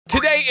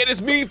Today, it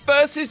is me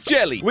versus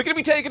Jelly. We're going to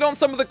be taking on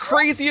some of the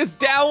craziest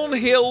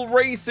downhill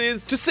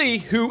races to see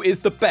who is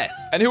the best.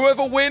 And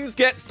whoever wins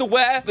gets to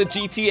wear the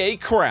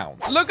GTA crown.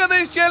 Look at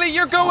this, Jelly.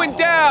 You're going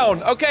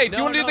down. Okay, do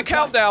you want to do the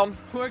countdown?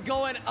 We're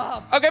going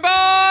up. Okay,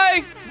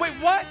 bye. Wait,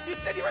 what? You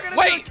said you were going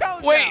to do a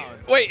countdown.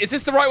 Wait. Is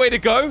this the right way to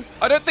go?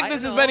 I don't think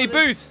there's as many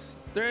boosts.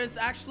 There is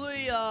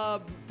actually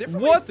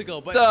different ways to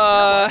go, but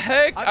the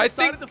heck? I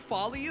decided to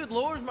follow you. It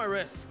lowers my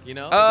risk, you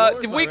know?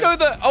 Did we go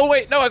the... Oh,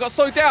 wait. No, I got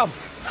slowed down.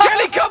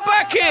 Jelly, come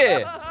back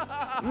here.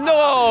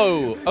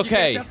 No.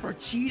 Okay. You get that for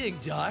cheating,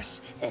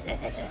 Josh.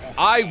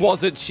 I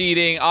wasn't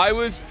cheating. I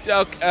was...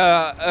 well,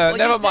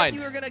 never mind.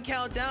 You said you were going to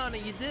count down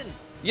and you didn't.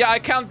 Yeah, I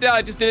counted down.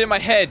 I just did it in my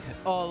head.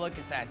 Oh, look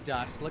at that,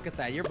 Josh. Look at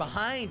that. You're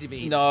behind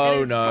me. No.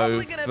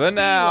 For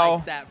now.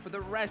 Like that for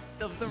the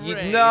rest of the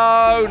race.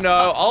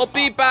 No. I'll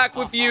be back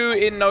with you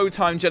in no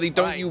time, Jelly.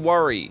 Don't you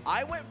worry.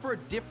 I went for a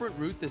different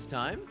route this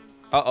time.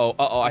 Uh-oh.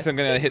 I think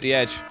I'm going to hit the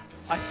edge.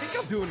 I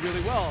think I'm doing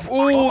really well.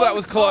 Oh, that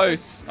was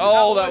close.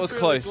 Oh, that was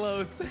really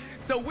close.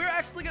 So we're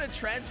actually going to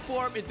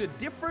transform into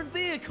different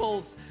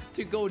vehicles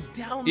to go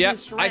down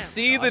this ramp. I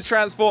see the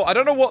transform. I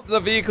don't know what the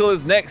vehicle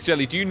is next,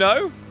 Jelly. Do you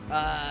know?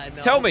 No.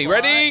 Tell me.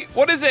 Ready?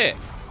 What is it?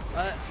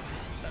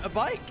 A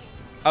bike.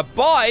 A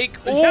bike?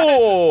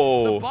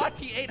 Oh. The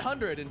Bati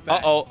 800, in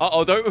fact. Don't.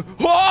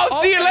 Oh,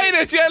 see you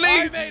later, Jelly.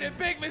 I made a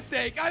big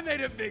mistake.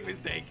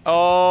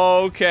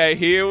 Okay,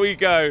 here we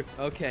go.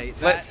 Okay.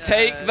 Let's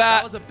take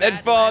that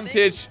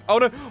advantage.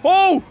 Landing. Oh,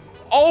 no.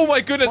 Oh,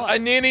 my goodness. What? I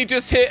nearly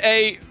just hit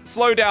a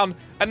slowdown,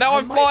 and now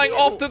I'm flying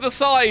off to the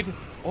side.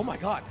 Oh, my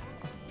God.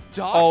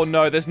 Josh. Oh,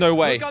 no. There's no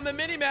way. Look on the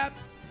mini-map.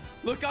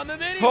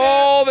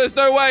 Oh, there's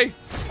no way.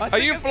 Are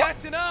you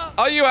catching up?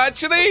 Are you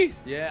actually?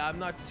 Yeah, I'm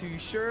not too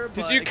sure.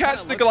 Did you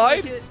catch the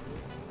glide?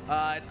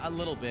 Like a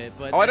little bit,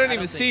 but I don't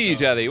even see you,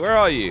 Jelly. Where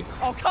are you?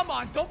 Oh, come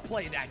on. Don't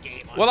play that game.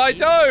 Well, I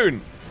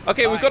don't.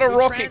 Okay, we've got a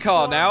rocket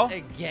car now.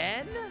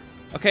 Again?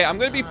 Okay, I'm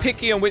going to be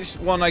picky on which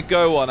one I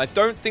go on. I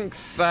don't think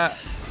that...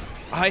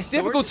 it's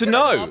difficult to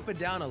know. Go up and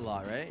down a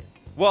lot, right?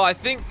 Well, I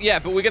think, yeah,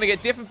 but we're going to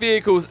get different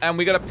vehicles and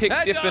we're going to pick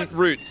different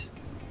routes.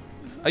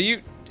 Are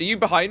you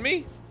behind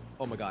me?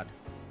 Oh, my God.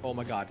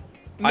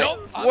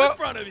 Nope, I'm in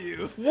front of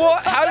you.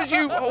 What? How did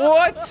you...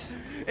 What?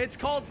 It's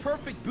called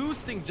perfect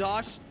boosting,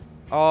 Josh.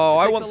 Oh,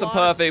 I want some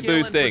perfect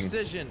boosting.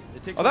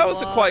 Oh, that was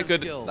quite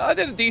good. I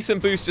did a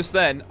decent boost just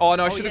then. Oh,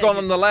 no, I should have gone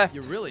on the left.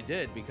 You really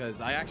did,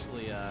 because I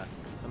actually...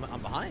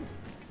 I'm behind.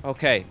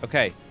 Okay.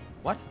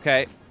 What?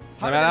 Okay.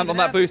 Land on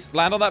that boost.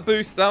 Land on that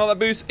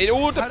boost. It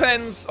all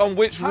depends on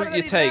which route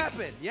you take.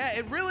 Yeah,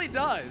 it really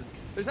does.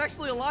 There's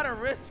actually a lot of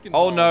risk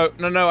involved.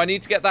 Oh, no. I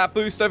need to get that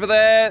boost over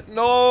there.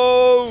 No.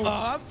 Oh,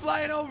 I'm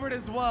flying over it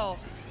as well.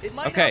 It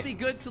might not be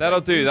good to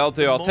That'll do.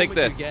 I'll take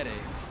this.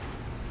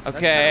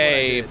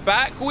 Okay,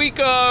 back we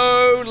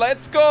go.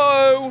 Let's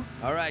go.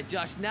 All right,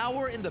 Josh. Now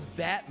we're in the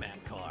Batman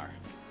car.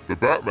 The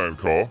Batman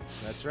car?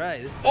 That's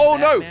right. This is the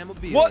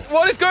Batman-mobile.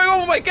 What is going on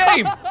with my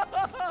game?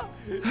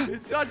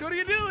 Josh, what are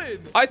you doing?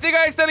 I think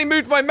I accidentally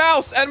moved my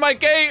mouse and my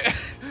game.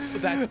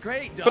 That's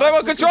great, Josh. But I'm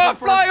on control. I'm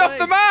flying off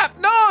the map.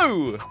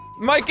 No.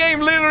 My game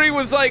literally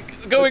was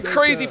like going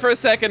crazy for a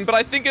second, but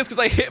I think it's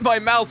because I hit my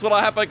mouse when I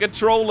have my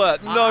controller.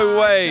 No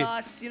way.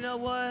 Josh, you know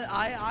what?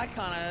 I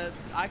kind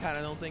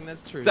of don't think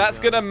that's true. That's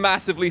gonna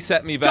massively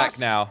set me back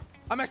now.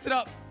 I messed it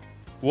up.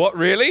 What?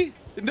 Really?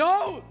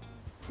 No.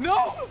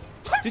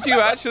 Did you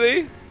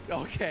actually?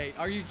 Okay.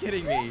 Are you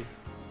kidding me?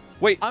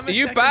 Wait, I'm are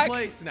you in back? second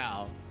place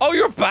now. Oh,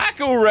 you're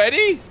back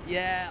already?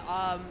 Yeah.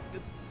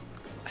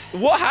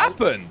 What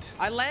happened?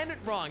 I landed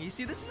wrong. You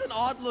see, this is an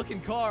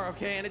odd-looking car,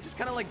 okay? And it just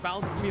kind of like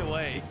bounced me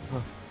away.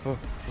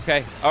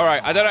 Okay. All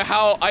right. I don't know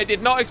how. I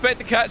did not expect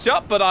to catch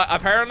up, but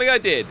apparently I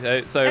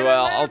did. So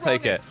I'll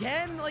take it.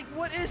 Again? Like,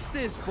 what is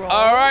this, bro?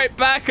 All right.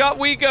 Back up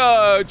we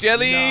go,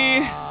 Jelly.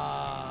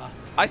 Nah.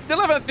 I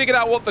still haven't figured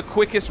out what the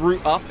quickest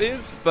route up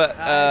is, but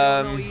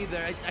I don't know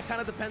either. It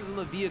kind of depends on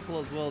the vehicle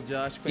as well,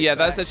 Josh. Yeah,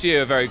 that's actually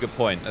a very good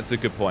point. That's a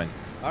good point.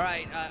 All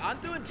right, I'm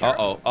doing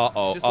terrible.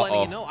 Just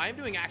letting you know, I'm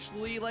doing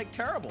actually, like,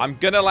 terrible. I'm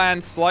going to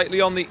land slightly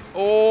on the...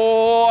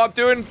 Oh, I'm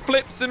doing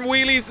flips and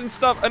wheelies and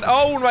stuff. And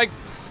oh, my...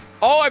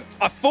 Oh,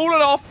 I've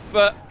fallen off,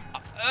 but...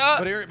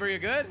 But you're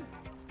good?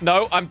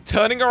 No, I'm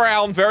turning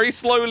around very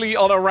slowly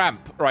on a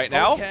ramp right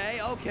now.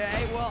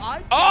 Okay.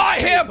 Well, I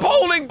hit a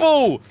bowling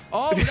ball!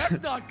 Oh,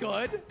 that's not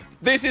good.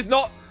 This is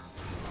not...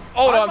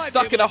 Oh, no, I'm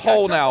stuck in a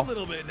hole now. A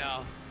little bit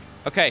now.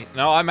 Okay,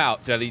 no, I'm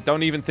out, Jelly.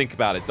 Don't even think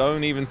about it.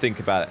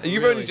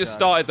 You've only just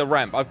started the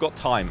ramp. I've got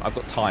time. I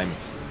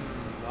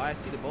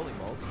see the bowling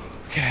balls.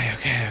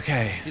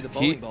 Okay. I see the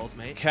bowling balls,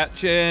 mate.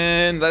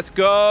 Catching. Let's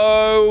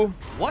go.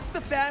 What's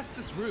the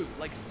fastest route?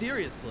 Like,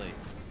 seriously?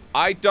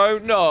 I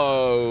don't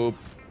know,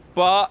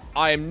 but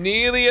I'm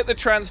nearly at the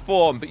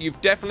transform, but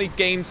you've definitely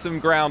gained some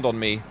ground on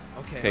me.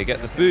 Okay,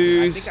 get the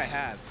boost. I think I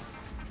have.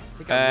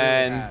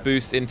 And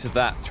boost into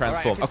that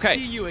transform. Right, I can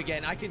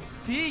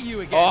see you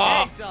again.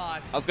 Oh, hey,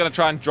 Josh. I was going to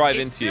try and drive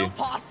into you.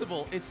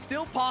 It's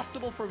still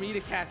possible for me to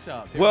catch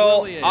up.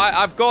 Well, really is.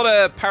 I've got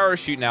a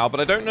parachute now,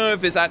 but I don't know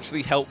if it's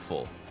actually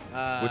helpful.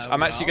 Which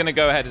I'm actually going to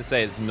go ahead and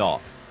say it's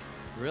not.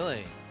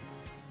 Really?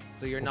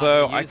 So you're not.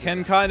 Although I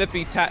can kind of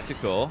be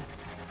tactical.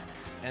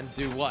 And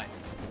do what?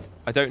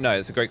 I don't know.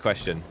 It's a great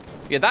question.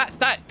 Yeah,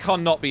 that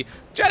cannot be.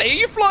 Jelly, are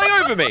you flying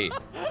over me?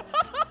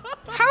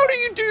 How do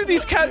you do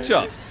these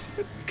catch-ups?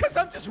 Because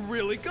I'm just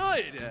really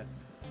good.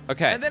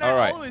 Okay, and then all I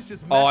right. always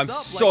just mess I'm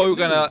up so like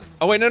gonna.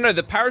 Oh wait, no.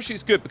 The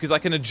parachute's good because I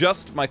can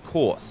adjust my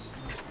course.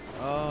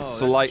 Oh,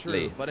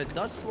 slightly. That's true, but it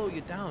does slow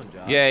you down,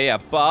 Josh. Yeah,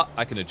 but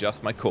I can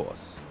adjust my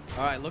course.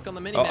 All right, look on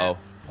the mini-map.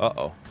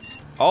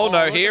 Oh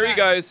no, here he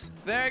goes.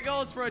 There he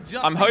goes for adjusting.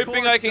 I'm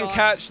hoping course, I can Josh.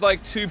 catch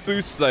like 2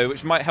 boosts though,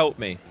 which might help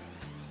me.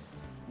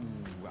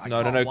 Ooh,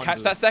 No. Catch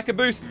boost. that second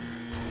boost.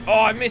 Oh,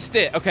 I missed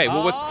it. Okay,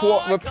 well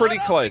we're pretty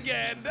close.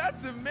 Again.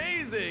 That's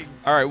amazing.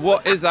 All right,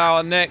 what is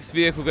our next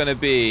vehicle gonna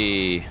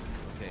be?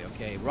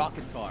 Okay.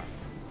 Rocket car.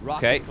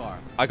 Rocket car.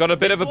 I got a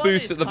bit of a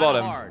boost at the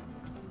bottom. Hard.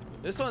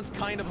 This one's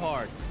kind of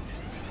hard.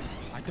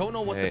 I don't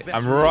know what the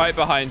best I'm route right is.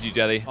 behind you,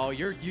 Jelly. Oh,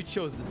 you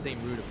chose the same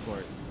route, of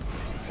course.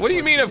 What do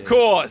you mean, of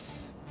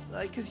course?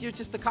 Like, because you're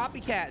just a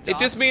copycat, Josh. It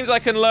just means I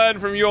can learn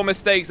from your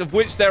mistakes, of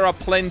which there are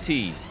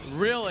plenty.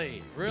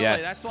 Really?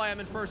 Yes. That's why I'm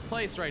in first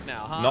place right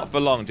now, huh? Not for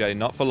long, Jelly.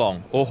 Not for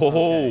long. Oh,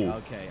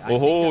 Okay.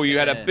 Oh, you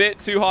had a bit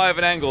too high of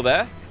an angle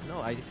there.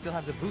 No, I still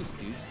have the boost,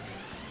 dude.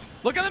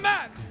 Look at the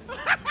map.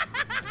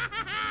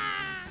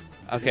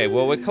 Okay,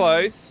 well, we're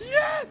close.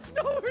 Yes!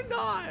 No, we're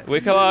not! We're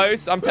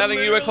close. I'm telling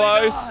you we're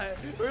close.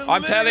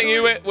 I'm telling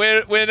you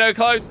we're no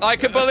close. I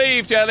can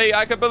believe, Jelly.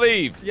 I can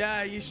believe.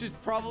 Yeah, you should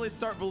probably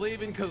start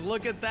believing, because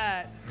look at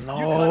that. No.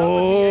 You caught up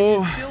with me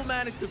and you still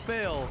managed to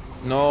fail.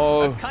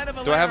 No. That's kind of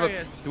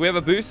hilarious. Do we have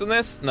a boost on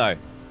this? No. Okay,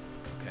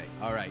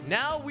 all right.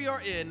 Now we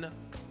are in,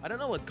 I don't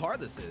know what car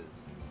this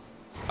is.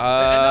 A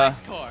Uh, nice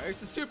car.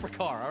 It's a super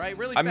car, all right?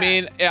 Really I fast.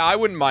 mean, yeah, I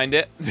wouldn't mind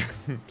it.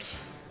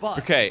 But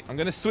Okay, I'm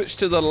going to switch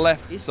to the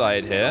left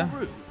side here.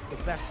 Route the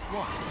best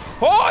one?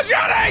 Oh,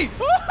 Johnny!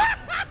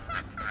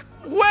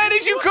 Where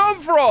did you come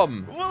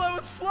from? Well, I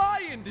was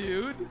flying,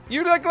 dude.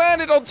 You like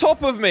landed on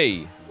top of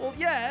me. Well,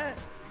 yeah.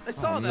 I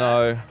saw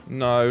that.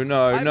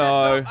 No.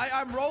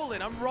 I'm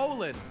rolling. I'm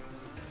rolling.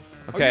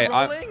 Okay,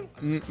 Are you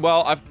rolling?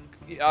 Well, I've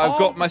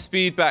got my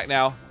speed back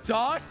now.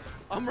 Josh,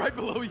 I'm right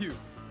below you.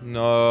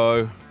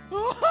 No.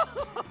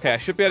 Okay, I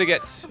should be able to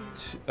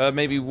get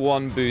maybe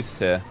 1 boost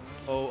here.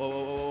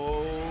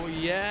 Oh,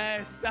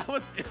 yes. That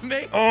was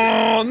amazing.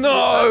 Oh,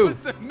 no. That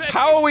was amazing.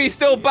 How are we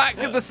still back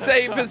to the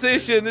same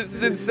position? This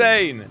is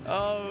insane.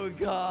 Oh,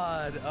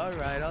 God. All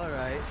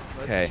right.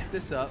 Let's keep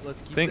this up. I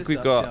think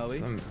we've got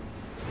some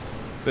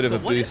bit of a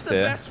what is boost the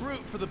here. best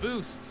route for the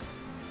boosts?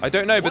 I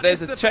don't know, but What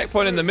there's is a the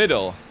checkpoint in best the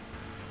middle.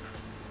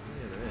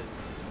 Yeah, there is.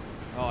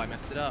 Oh, I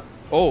messed it up.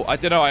 Oh, I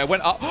don't know. I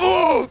went up.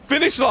 Oh,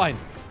 finish line.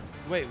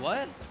 Wait,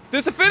 what?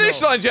 There's a finish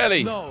line,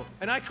 Jelly. No,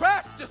 and I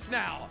crashed just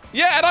now.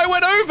 Yeah, and I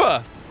went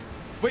over.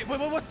 Wait,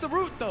 what's the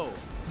route, though?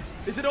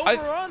 Is it over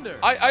or under?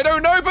 I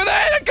don't know, but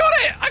I got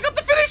it. I got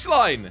the finish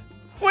line.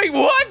 Wait,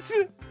 what?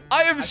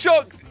 I am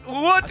shocked.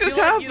 What just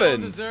happened? You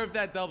don't deserve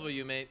that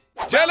W, mate.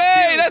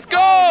 Jelly, let's go.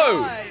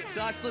 Right.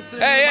 Josh, listen.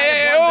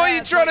 Hey, what are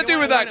you trying to do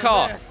with that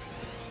car?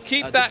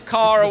 Keep that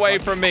car away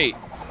from me.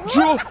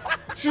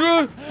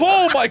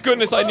 Oh my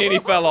goodness, I nearly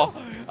fell off.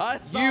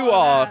 You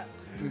are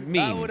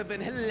mean. That would have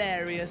been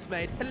hilarious,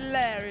 mate.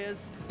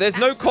 Hilarious. There's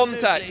no Absolutely.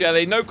 contact,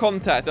 Jelly. No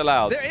contact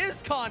allowed. There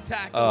is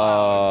contact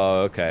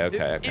allowed. Oh, okay.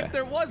 If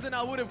there wasn't,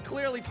 I would have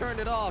clearly turned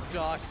it off,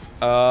 Josh.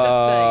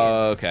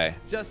 Okay.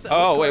 Just saying.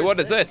 Oh, wait, what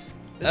is this?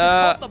 This is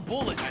called the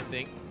bullet, I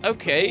think.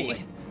 Okay.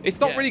 Bullet. It's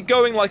not Yeah. really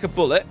going like a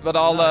bullet, but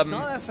I'll No, it's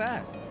not that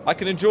fast. I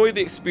can enjoy the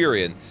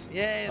experience.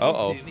 Yeah,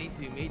 me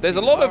too. There's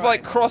a lot of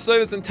like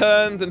crossovers and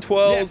turns and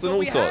twirls and all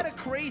we had sorts. a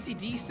crazy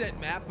descent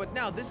map, but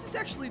now this is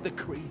actually the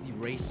crazy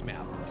race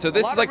map. So A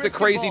this lot is of like the risk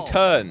crazy involved.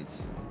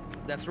 turns.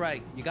 That's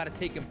right. You got to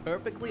take them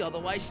perfectly,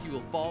 otherwise you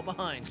will fall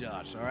behind,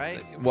 Josh. All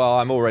right? Well,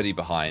 I'm already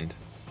behind.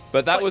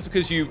 But that was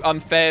because you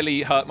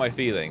unfairly hurt my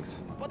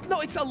feelings. But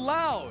no, it's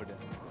allowed.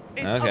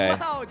 It's Okay.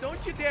 allowed.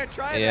 Don't you dare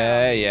try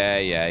that.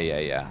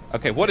 Yeah.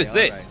 Okay, what is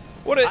Okay, this? alright.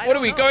 What I are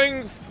don't we know.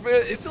 going for?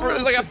 It's a For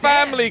little like a sedan.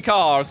 family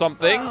car or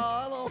something?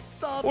 Oh, a little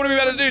sub. What are we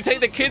going to do? Take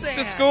the kids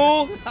to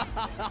school?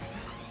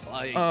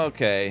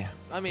 Okay.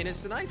 I mean,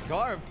 it's a nice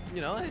car.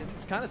 You know,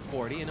 it's kind of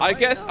sporty. In a I way,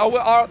 guess you know?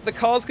 are the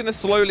car's going to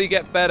slowly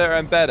get better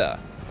and better.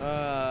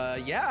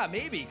 Yeah,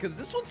 maybe, because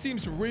this one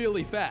seems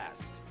really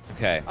fast.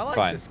 Okay, I like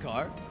fine. this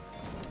car.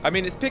 I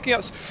mean, it's picking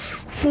up.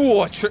 Whew,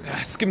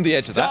 I skimmed the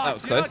edge of that. Josh, That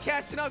was you're close. not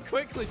catching up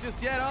quickly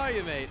just yet, are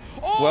you, mate?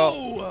 Well- A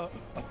Formula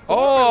Oh,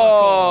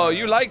 car.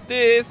 you like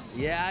this?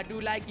 Yeah, I do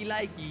likey.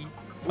 Ooh,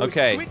 it's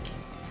Okay. quick.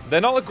 They're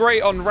not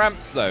great on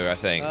ramps, though, I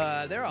think.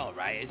 They're all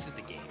right. It's just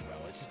a game, bro.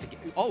 It's just a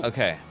game. Oh,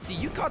 Okay. See,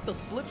 you caught the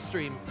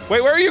slipstream.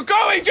 Wait, where are you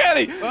going,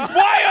 Jelly?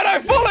 Why don't I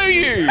follow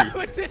you?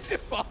 Did you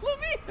follow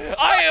me?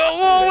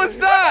 What was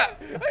that?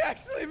 I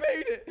actually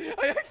made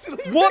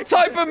it. What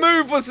type of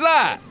move was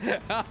that?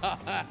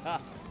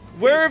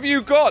 Where have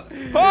you got?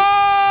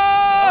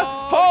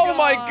 Ah! Oh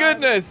my God.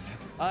 goodness.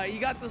 You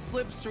got the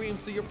slipstream,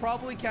 so you'll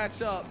probably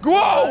catch up.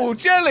 Whoa,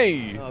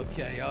 Jelly!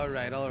 Okay, all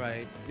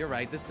right. You're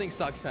right. This thing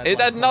sucks. It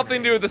had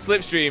nothing to do with the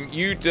slipstream.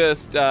 You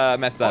just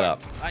messed that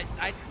up.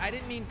 I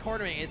didn't mean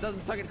cornering. It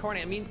doesn't suck at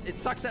cornering. I mean, it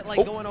sucks at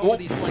like going over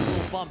these like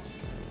little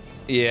bumps.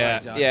 Yeah,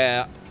 right,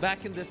 yeah.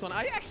 Back in this one,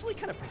 I actually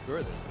kind of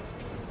prefer this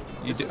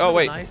one. You do, oh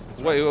wait, nice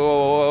wait,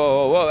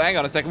 whoa, hang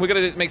on a second. We're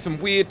gonna make some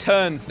weird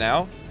turns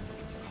now.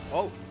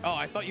 Oh,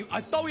 I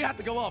thought we had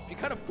to go up. You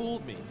kind of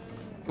fooled me.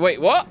 Wait,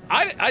 what?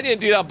 I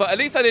didn't do that, but at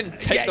least I didn't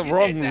take the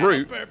wrong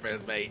route. On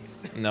purpose, mate.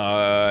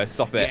 No,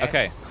 stop it. Yes.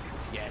 Okay.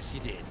 Yes,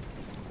 you did.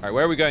 All right,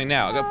 where are we going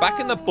now? I go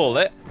back in the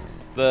bullet,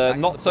 the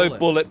not so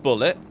bullet. All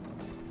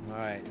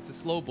right, it's a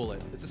slow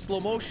bullet. It's a slow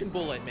motion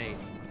bullet, mate.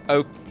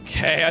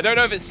 Okay, I don't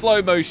know if it's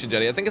slow motion,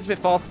 Jelly. I think it's a bit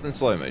faster than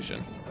slow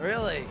motion.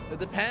 Really? It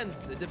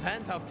depends. It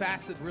depends how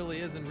fast it really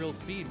is in real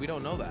speed. We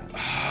don't know that.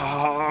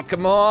 Oh,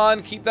 come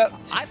on, keep that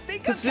I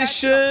think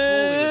position. I'm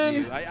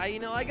catching up slowly with you. You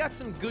know, I got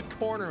some good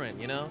cornering,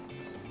 you know.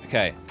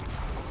 Okay.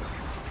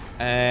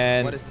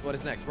 And what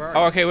is next? Where are you?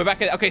 Oh, okay, we're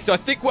back in. Okay, so I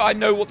think I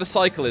know what the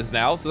cycle is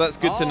now, so that's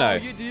good to know. Oh,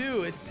 you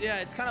do. It's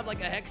kind of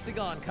like a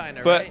hexagon kind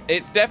of, but right?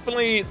 it's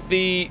definitely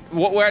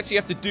what we actually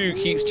have to do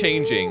keeps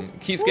changing,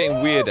 keeps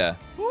getting weirder.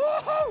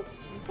 Whoa!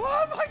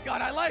 Oh my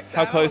God, I like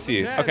that. How close are you?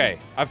 Intense. Okay,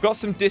 I've got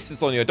some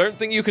distance on you. I don't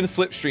think you can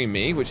slipstream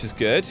me, which is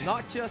good.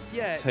 Not just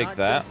yet. Take not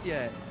that. just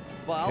yet.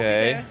 Well, I'll be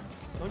there.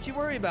 Don't you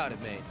worry about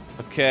it, mate.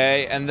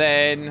 Okay, and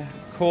then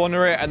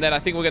corner it, and then I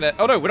think we're gonna.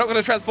 Oh no, we're not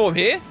gonna transform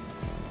here.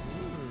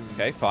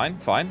 Okay,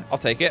 fine. I'll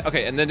take it.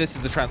 Okay, and then this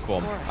is the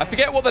transform. I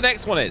forget what the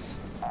next one is.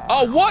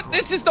 Oh, what?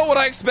 This is not what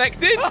I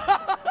expected.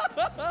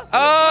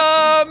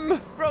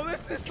 Bro,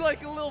 this is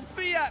like a little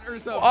Fiat or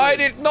something. I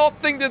did not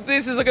think that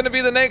this is going to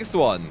be the next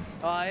one.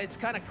 It's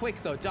kind of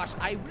quick though, Josh.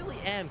 I really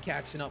am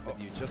catching up with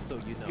you, just so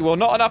you know. Well,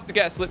 not enough to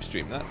get a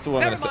slipstream. That's all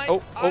I'm going to say.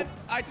 Oh,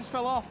 I just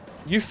fell off.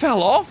 You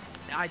fell off?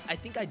 I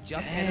think I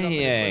just ended up in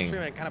the slipstream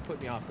and it kind of put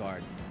me off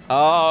guard.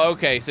 Oh,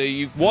 okay. So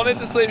you wanted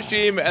the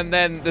slipstream, and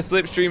then the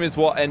slipstream is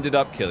what ended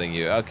up killing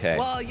you. Okay.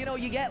 Well, you know,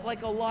 you get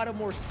like a lot of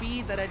more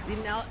speed that I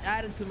didn't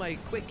add into my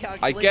quick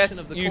calculation I guess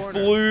of the you corner.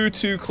 flew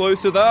too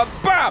close to the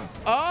BAM!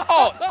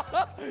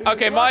 Oh!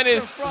 Okay, mine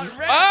is...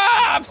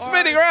 I'm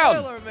spinning around!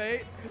 Spoiler,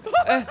 mate.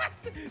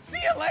 See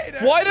you later!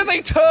 Why do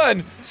they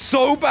turn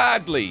so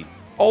badly?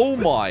 Oh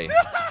my.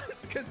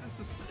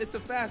 Because it's a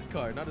fast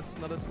car, not a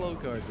slow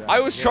car, Josh. I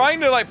was trying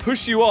to like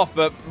push you off,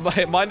 but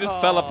mine just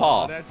fell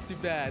apart. That's too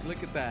bad.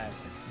 Look at that.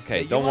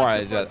 Okay, don't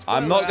worry.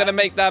 I'm not going to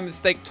make that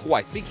mistake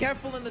twice. Be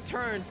careful in the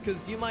turns,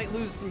 because you might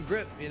lose some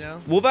grip, you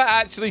know? Will that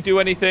actually do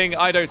anything?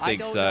 I don't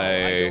think so.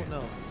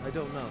 I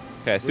don't know.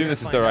 Okay, I assume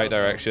this is the right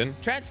direction.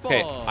 Transform.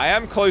 Okay, I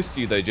am close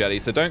to you though, Jelly,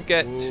 so don't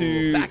get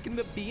too back in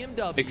the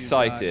BMW,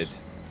 excited. Josh.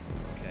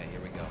 Okay, here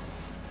we go.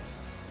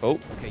 Oh,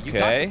 okay. You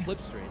got the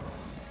slipstream.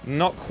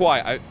 Not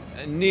quite. I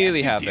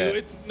nearly have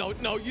it.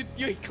 No, you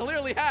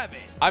clearly have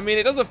it. I mean,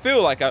 it doesn't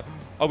feel like a...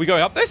 Are we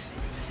going up this?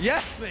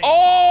 Yes, mate.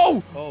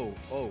 Oh!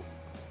 Oh.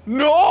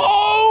 No!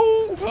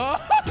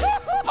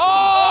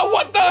 Oh,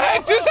 what the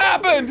heck just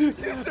happened?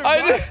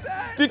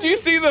 Did you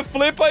see the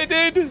flip I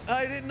did?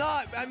 I did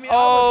not. I mean,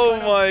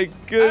 my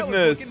goodness.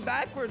 I was looking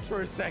backwards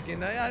for a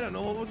second. I don't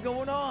know what was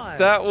going on.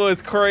 That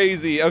was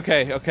crazy.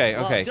 Okay,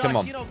 Josh, come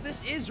on. You know,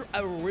 this is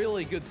a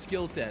really good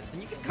skill test,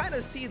 and you can kind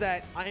of see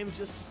that I am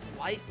just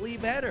slightly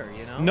better,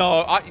 you know?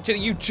 No, Jenny,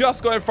 you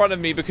just got in front of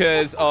me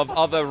because of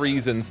other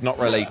reasons not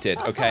related,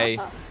 okay?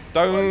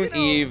 Don't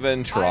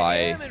even try. I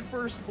am in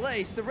first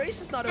place. The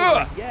race is not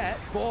over yet.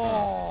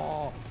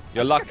 Oh,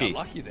 you're lucky. I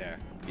got lucky there.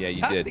 Yeah,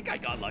 you did. I think I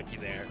got lucky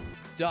there.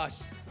 Josh,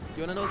 do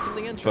you want to know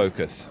something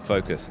interesting?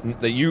 Focus.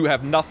 You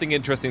have nothing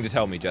interesting to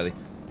tell me, Jelly.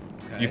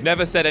 Okay. You've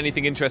never said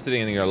anything interesting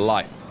in your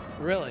life.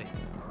 Really?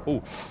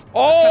 Oh,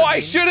 I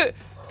should have.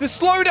 The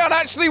slowdown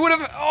actually would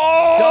have.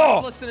 Oh!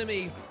 Josh, listen to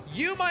me.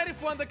 You might have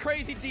won the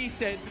crazy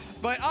descent,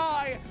 but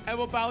I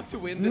am about to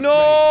win this race.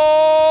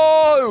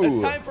 No!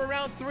 It's time for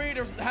round 3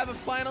 to have a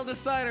final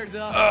decider,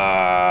 Josh.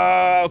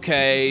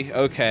 Okay.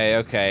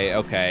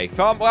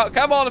 Come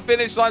on,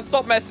 finish line.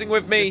 Stop messing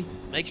with me. Just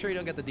make sure you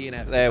don't get the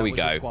DNF. There we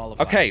go.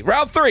 Okay,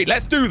 round 3.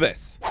 Let's do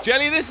this.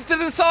 Jelly, this is the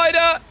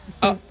decider.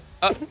 And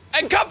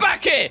come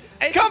back here.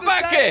 Come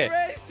back here.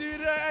 Race,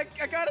 dude. I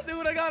gotta do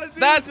what I gotta do.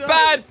 That's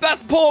bad.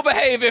 That's poor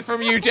behavior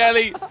from you,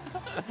 Jelly.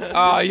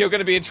 You're going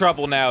to be in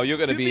trouble now. You're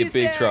going to be in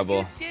big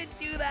trouble. You did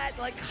do that,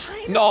 like,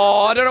 kind of. No,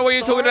 I don't know what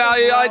you're talking about.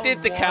 I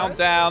did the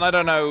countdown. I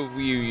don't know.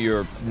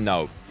 You're...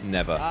 No,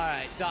 never. All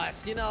right,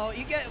 Josh. You know,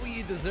 you get what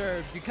you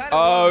deserve. You kind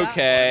of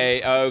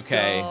Okay.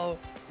 So,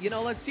 you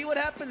know, let's see what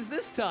happens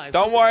this time.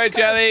 Don't worry,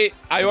 Jelly.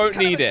 I won't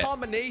need it. It's a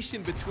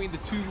combination between the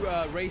 2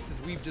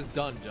 races we've just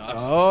done, Josh.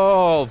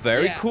 Oh,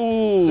 very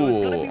cool. So it's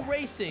going to be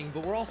racing,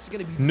 but we're also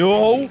going to be...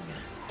 No.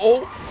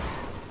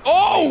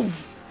 Oh!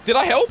 Did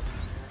I help?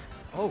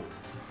 Oh.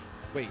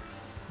 Wait.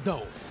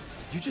 No.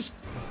 You just...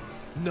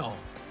 No.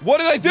 What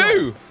did I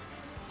do? No.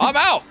 I'm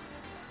out.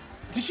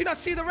 Did you not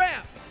see the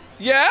ramp?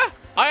 Yeah?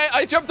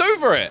 I jumped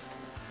over it.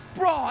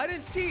 Bro, I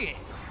didn't see it.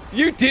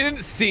 You didn't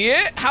see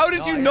it? How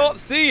did you not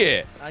see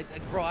it?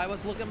 Bro, I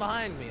was looking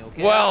behind me,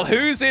 okay? Well,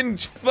 who's in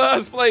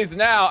first place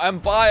now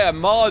and by a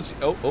margin?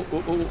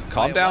 Oh.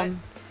 Calm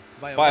down.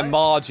 By a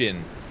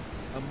margin.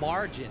 A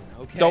margin,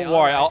 okay. Don't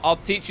worry, I'll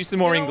teach you some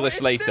more English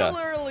later. It's still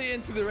early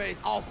into the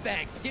race. Oh,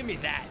 thanks. Give me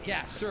that.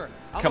 Yeah, sure.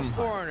 I'm a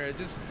foreigner.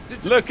 Just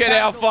look at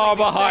how far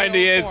behind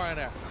he is.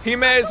 He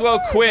may as well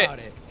quit.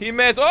 He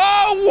may as well.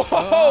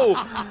 Oh,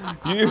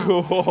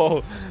 whoa!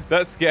 Whoa,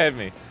 that scared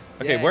me.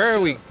 Okay, Yeah, where are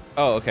we?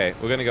 Oh, okay.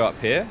 We're gonna go up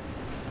here.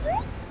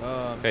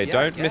 Okay, yeah,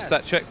 don't miss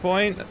that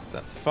checkpoint.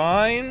 That's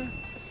fine.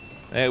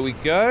 There we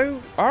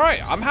go. All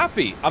right, I'm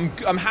happy. I'm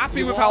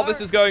happy with how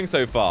this is going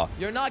so far.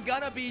 You're not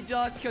gonna be,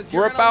 Josh, because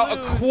we're about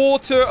a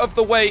quarter of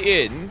the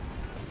way in,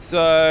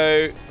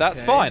 so that's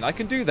fine. I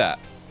can do that.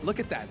 Look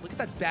at that. Look at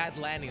that bad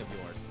landing of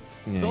yours.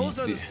 Yeah, Those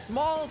are the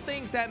small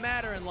things that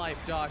matter in life,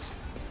 Josh.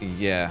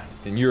 Yeah,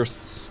 and you're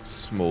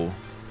small.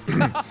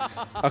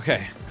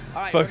 Okay.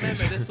 All right,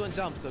 focus. remember, this one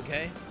jumps,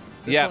 okay?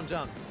 This one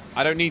jumps.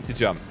 I don't need to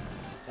jump.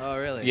 Oh,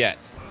 really?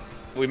 Yet.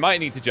 We might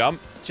need to jump,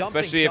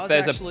 especially if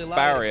there's a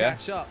barrier.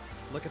 Catch up.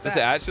 Look at that. Does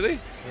it actually?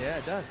 Yeah,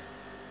 it does.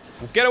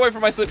 Well, get away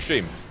from my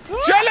slipstream.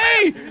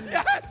 Jelly!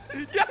 Yes!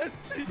 Yes!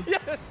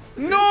 Yes!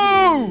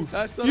 No!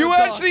 That's what you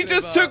I'm actually talking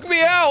just about. took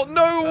me out.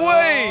 No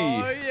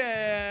way! Oh,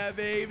 yeah,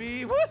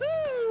 baby.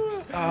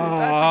 Woohoo!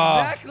 Ah.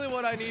 That's exactly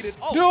what I needed.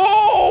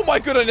 Oh my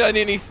god, I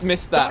nearly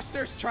missed that. Josh,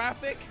 there's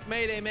traffic.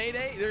 Mayday,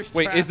 mayday. There's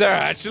Wait, traffic. is there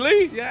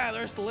actually? Yeah,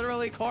 there's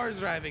literally cars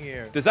driving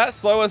here. Does that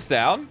slow us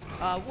down?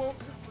 Well,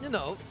 you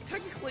know,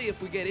 technically,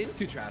 if we get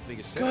into traffic,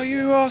 it should. God,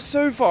 you are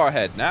so far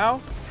ahead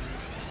now.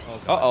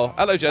 Uh-oh.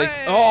 Hello, Jelly.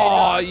 Hey,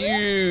 oh,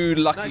 you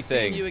lucky nice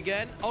thing. seeing you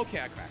again. Okay,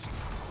 I crashed.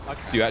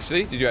 So you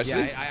actually? Did you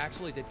actually? Yeah, I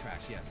actually did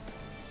crash, yes.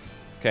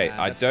 Okay,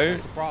 I don't.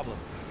 That's a problem.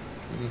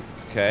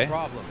 Okay. It's a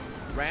problem.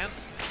 Ramp?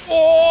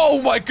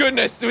 Oh my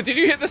goodness! Did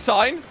you hit the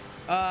sign?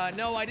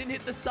 No, I didn't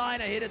hit the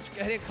sign. I hit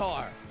a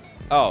car.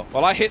 Oh,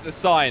 well, I hit the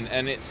sign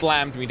and it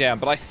slammed me down.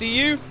 But I see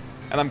you,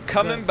 and I'm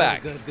coming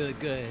back. Good.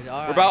 All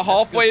right, we're about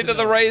halfway into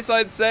the race,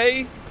 I'd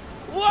say.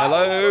 Whoa!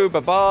 Hello,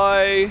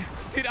 bye-bye.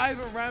 Dude, I have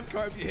a ramp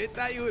car. If you hit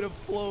that, you would have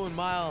flown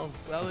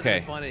miles. That would have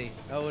been funny.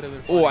 That would have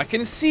been funny. Oh, I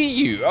can see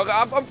you.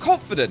 I'm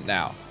confident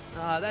now.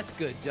 That's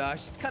good,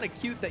 Josh. It's kind of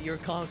cute that you're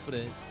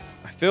confident.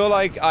 I feel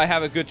like I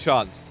have a good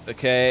chance,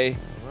 okay?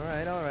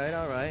 All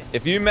right.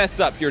 If you mess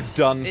up, you're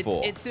done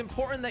for. It's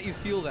important that you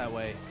feel that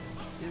way.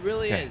 It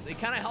really is. It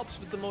kind of helps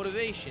with the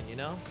motivation, you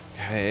know?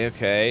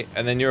 Okay.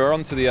 And then you're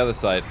on to the other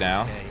side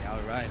now. Okay,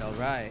 all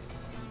right.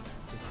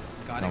 Just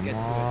gotta Come get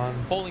on. to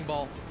it. Bowling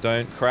ball.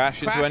 Don't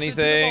crash into anything.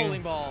 Into the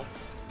bowling ball.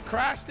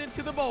 Crashed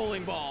into the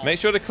bowling ball. Make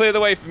sure to clear the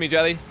way for me,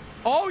 Jelly.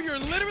 Oh, you're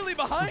literally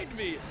behind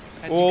me.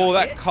 And oh,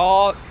 that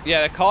car.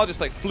 Yeah, that car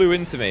just like flew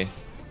into me.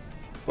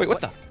 Wait,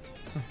 what the?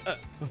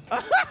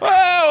 Oh,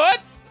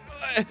 what?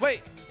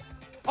 Wait.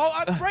 Oh,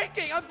 I'm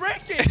braking. No!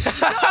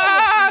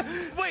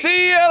 Wait.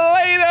 See you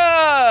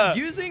later.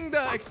 Using the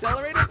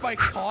accelerator by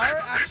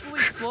car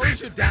actually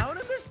slows you down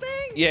in this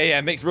thing? Yeah,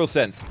 it makes real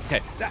sense.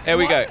 Okay, here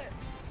we go.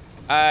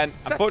 And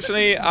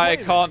unfortunately, I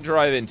can't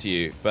drive into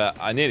you, but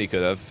I nearly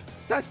could have.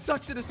 That's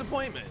such a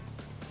disappointment.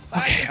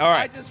 Okay, all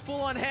right. I just full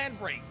on hand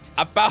braked.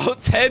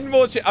 About 10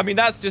 more. I mean,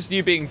 that's just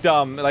you being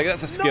dumb. Like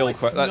that's a skill. No,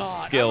 that's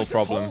a skill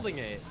problem. Holding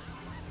it.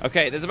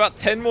 Okay, there's about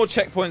 10 more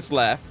checkpoints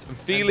left. I'm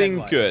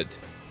feeling good.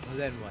 And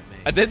then what, man?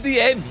 And then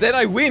the end. Then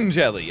I win,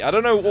 Jelly. I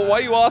don't know. Why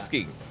are you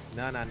asking?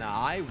 No.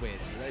 I win.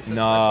 That's what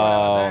I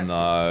was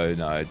asking.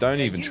 No. Don't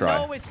even try.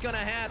 You know it's gonna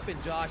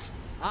happen, Josh.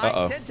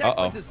 10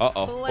 checkpoints is plenty.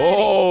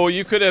 Oh,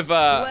 you could have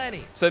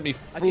sent me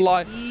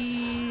fly.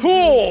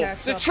 Oh,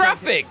 the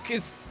traffic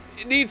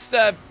needs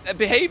to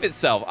behave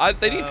itself.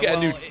 They need to get a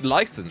new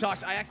license.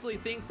 Josh, I actually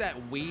think that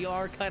we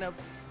are kind of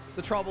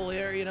the trouble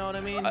here. You know what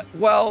I mean?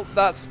 Well,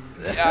 that's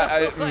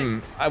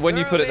when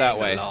you put it that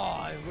way.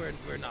 No,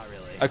 we're not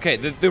really. Okay,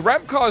 the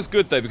ramp car is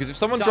good though because if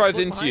someone drives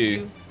into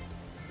you,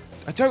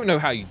 I don't know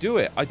how you do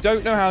it. I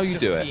don't know how you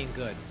do it.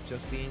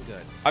 Just being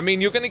good. I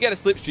mean, you're going to get a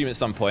slipstream at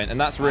some point, and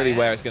that's really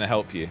where it's going to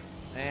help you.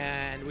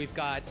 And we've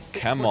got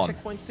 6 more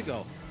checkpoints to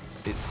go.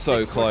 It's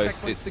so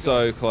close. It's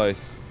so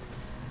close.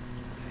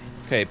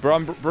 Okay,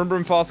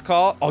 brum, fast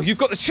car. Oh, you've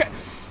got the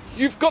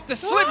You've got the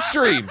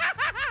slipstream.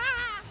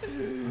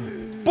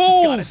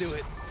 Balls.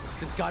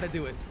 Just gotta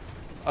do it.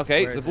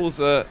 Okay, the balls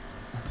are.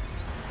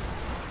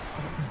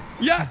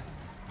 Yes.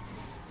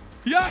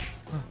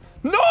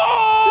 No!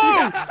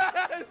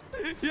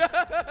 Yes!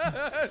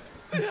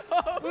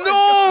 Oh no!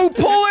 God.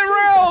 Pull it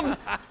around!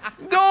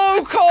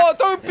 No, car!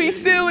 Don't be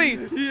silly!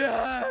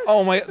 Yes!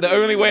 Oh my! The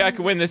only way I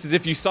can win this is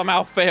if you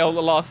somehow fail at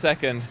the last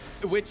second.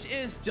 Which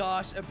is,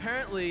 Josh,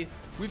 apparently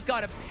we've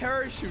got to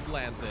parachute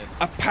land this.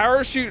 A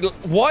parachute?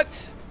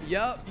 What?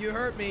 Yep, you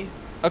heard me.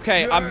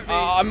 Okay,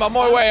 I'm on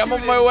my way. I'm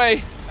on my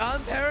way.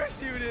 I'm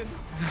parachuting.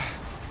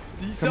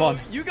 Come on.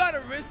 You gotta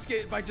risk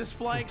it by just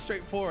flying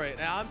straight for it.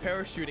 Now I'm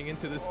parachuting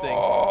into this thing.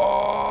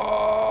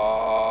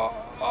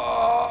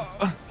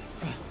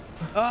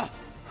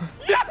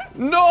 Yes!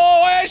 No,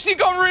 I actually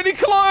got really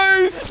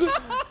close. Ow!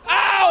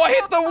 I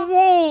hit the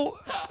wall.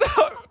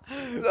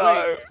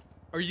 No.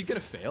 Are you gonna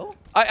fail?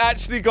 I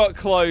actually got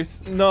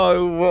close.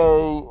 No way.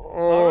 All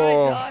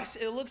Oh. right, Josh.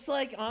 It looks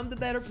like I'm the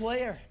better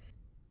player.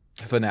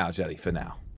 For now, Jelly, for now.